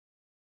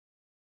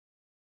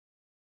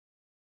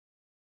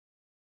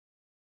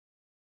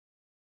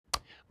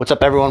What's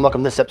up, everyone?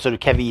 Welcome to this episode of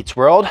Kev Eats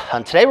World.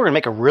 Today we're going to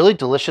make a really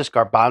delicious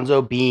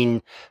garbanzo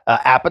bean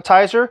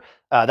appetizer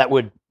that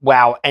would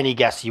wow any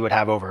guest you would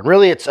have over. And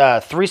really, it's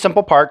three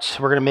simple parts.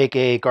 We're going to make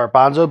a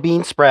garbanzo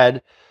bean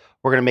spread.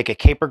 We're going to make a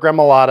caper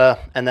gremolata,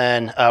 and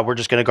then we're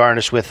just going to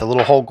garnish with a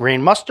little whole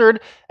grain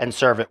mustard and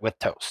serve it with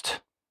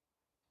toast.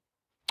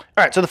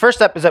 All right, so the first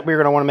step is that we're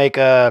going to want to make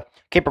a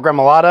caper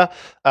gremolata.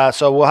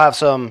 So we'll have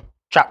some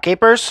chopped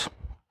capers,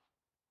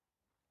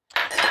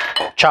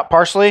 chopped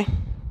parsley,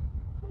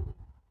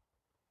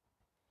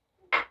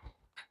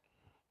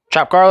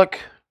 chopped garlic,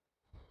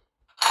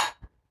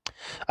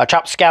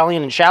 chopped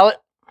scallion and shallot,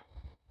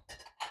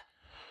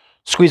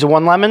 squeeze of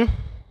 1 lemon,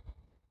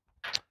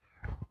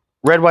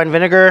 red wine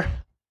vinegar,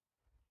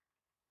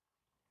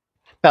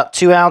 about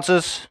 2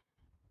 ounces,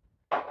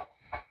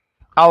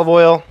 olive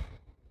oil,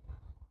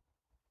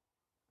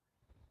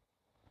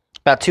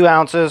 about 2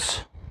 ounces,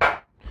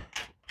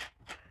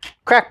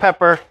 cracked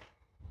pepper,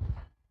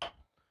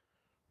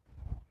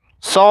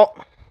 salt,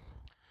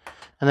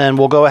 and then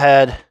we'll go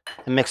ahead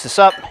and mix this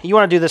up. You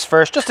want to do this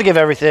first just to give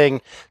everything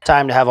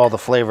time to have all the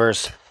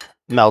flavors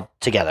meld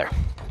together.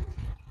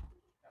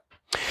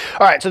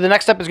 All right, so the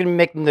next step is going to be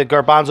making the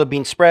garbanzo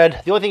bean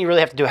spread. The only thing you really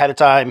have to do ahead of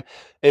time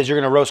is you're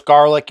going to roast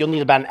garlic. You'll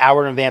need about an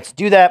hour in advance to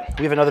do that.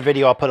 We have another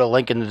video. I'll put a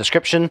link in the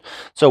description.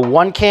 So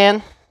 1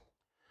 can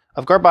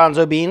of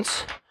garbanzo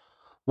beans,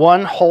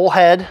 1 whole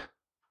head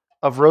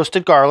of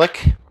roasted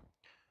garlic.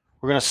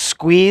 We're going to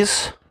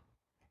squeeze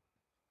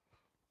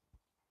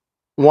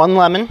 1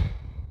 lemon.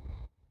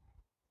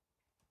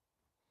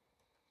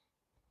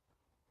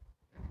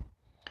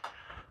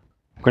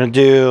 We're going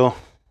to do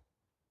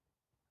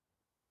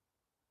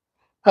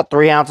about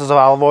 3 ounces of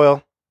olive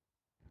oil,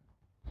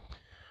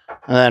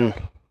 and then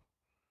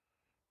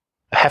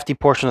a hefty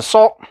portion of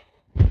salt,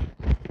 and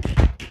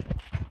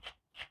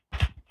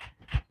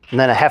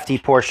then a hefty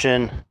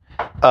portion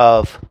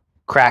of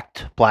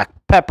cracked black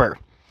pepper.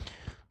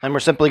 And we're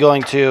simply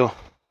going to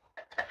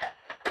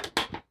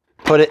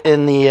put it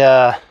in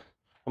the,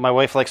 what my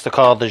wife likes to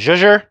call the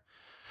zhuzher.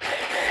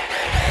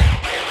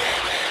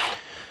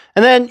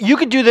 And then you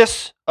could do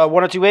this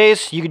one or two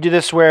ways. You could do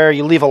this where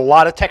you leave a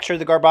lot of texture of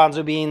the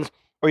garbanzo beans,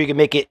 or you can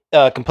make it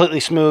completely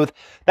smooth.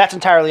 That's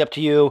entirely up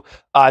to you.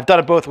 I've done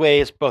it both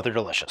ways. Both are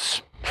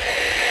delicious.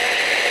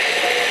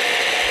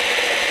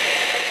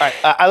 All right,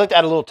 I like to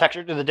add a little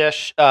texture to the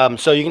dish.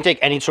 So you can take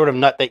any sort of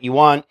nut that you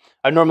want.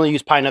 I normally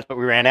use pine nuts, but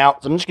we ran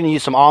out. So I'm just going to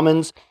use some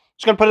almonds.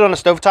 Just going to put it on a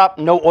stovetop,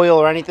 no oil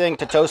or anything,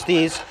 to toast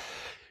these.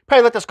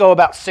 Probably let this go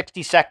about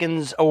 60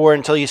 seconds or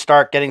until you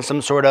start getting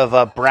some sort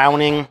of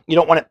browning. You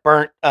don't want it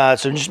burnt,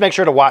 so just make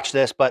sure to watch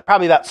this, but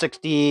probably about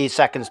 60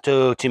 seconds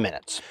to 2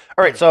 minutes.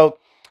 All right, so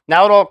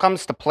now it all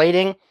comes to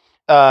plating.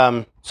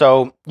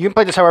 So you can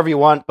plate this however you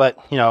want, but,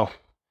 you know,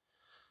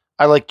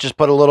 I like just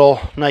put a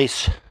little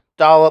nice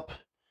dollop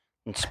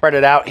and spread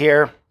it out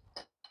here.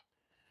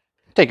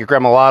 Take your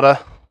gremolata,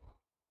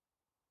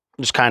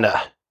 just kind of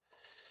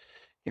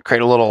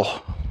create a little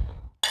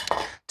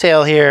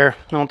tail here.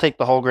 And I'll take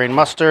the whole grain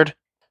mustard.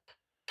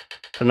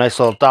 A nice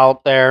little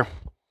dollop there.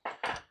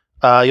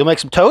 You'll make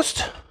some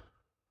toast.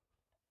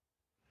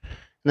 And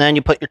then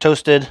you put your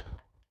toasted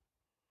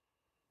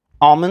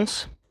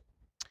almonds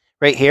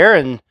right here.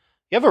 And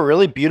you have a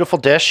really beautiful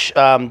dish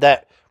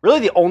that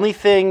really the only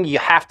thing you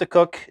have to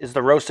cook is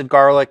the roasted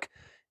garlic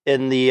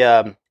in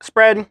the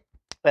spread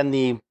and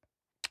the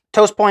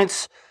toast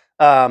points.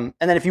 And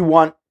then if you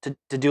want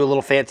to do a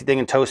little fancy thing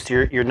and toast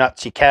your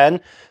nuts, you can.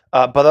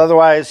 But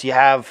otherwise, you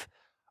have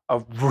a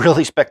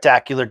really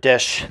spectacular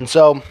dish. And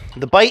so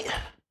the bite is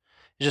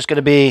just going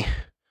to be,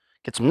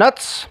 get some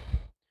nuts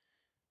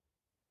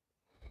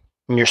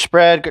in your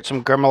spread, get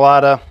some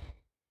gremolata,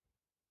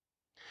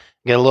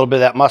 get a little bit of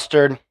that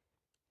mustard.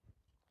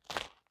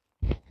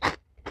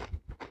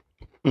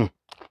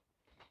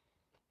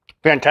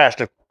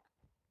 Fantastic.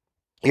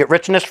 You get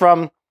richness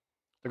from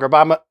the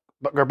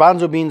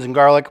garbanzo beans and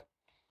garlic.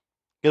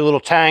 Get a little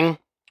tang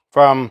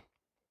from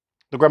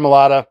the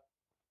gremolata.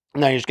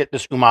 And then you just get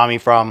this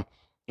umami from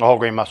the whole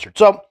grain mustard.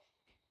 So,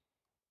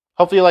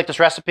 hopefully you like this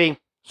recipe.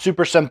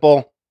 Super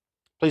simple.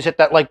 Please hit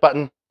that like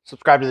button.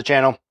 Subscribe to the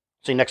channel.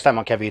 See you next time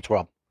on Kev Eats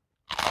World.